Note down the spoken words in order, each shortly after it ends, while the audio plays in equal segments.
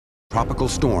Tropical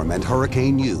storm and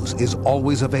hurricane news is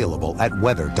always available at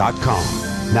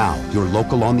weather.com. Now, your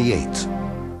local on the 8s.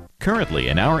 Currently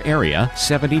in our area,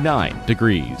 79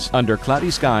 degrees, under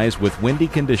cloudy skies with windy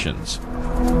conditions.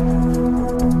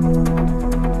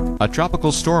 A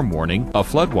tropical storm warning, a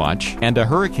flood watch, and a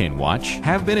hurricane watch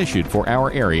have been issued for our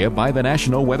area by the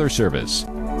National Weather Service.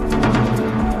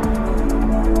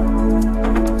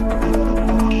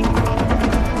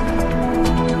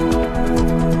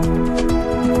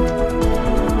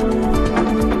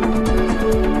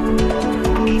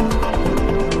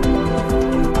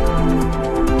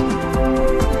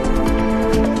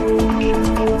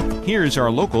 Here's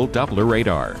our local Doppler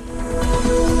radar.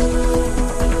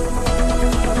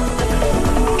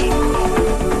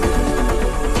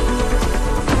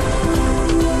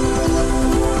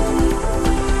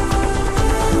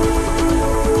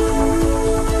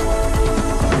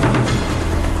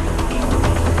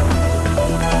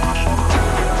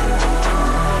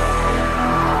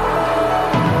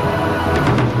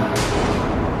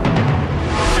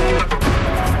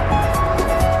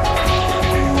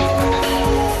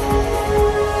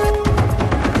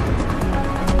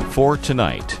 For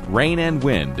tonight, rain and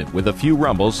wind with a few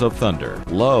rumbles of thunder.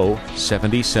 Low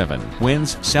 77.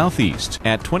 Winds southeast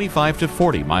at 25 to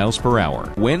 40 miles per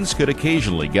hour. Winds could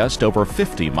occasionally gust over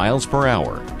 50 miles per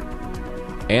hour.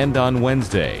 And on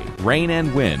Wednesday, rain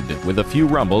and wind with a few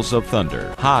rumbles of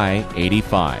thunder. High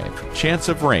 85. Chance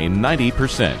of rain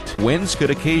 90%. Winds could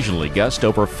occasionally gust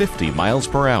over 50 miles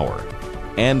per hour.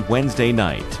 And Wednesday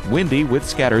night, windy with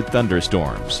scattered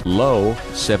thunderstorms. Low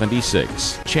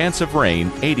 76. Chance of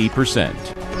rain 80%.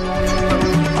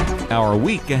 Our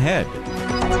week ahead.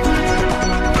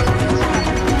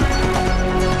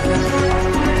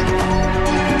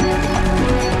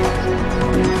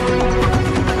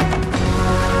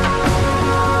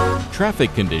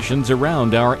 Traffic conditions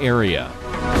around our area.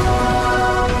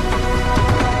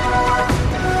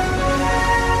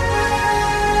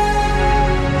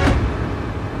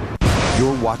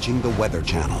 You're watching the Weather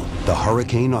Channel, the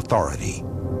Hurricane Authority.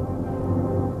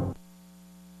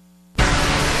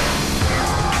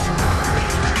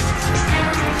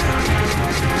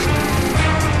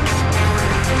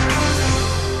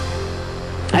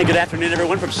 Hey, good afternoon,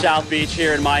 everyone from South Beach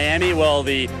here in Miami. Well,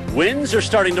 the winds are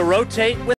starting to rotate with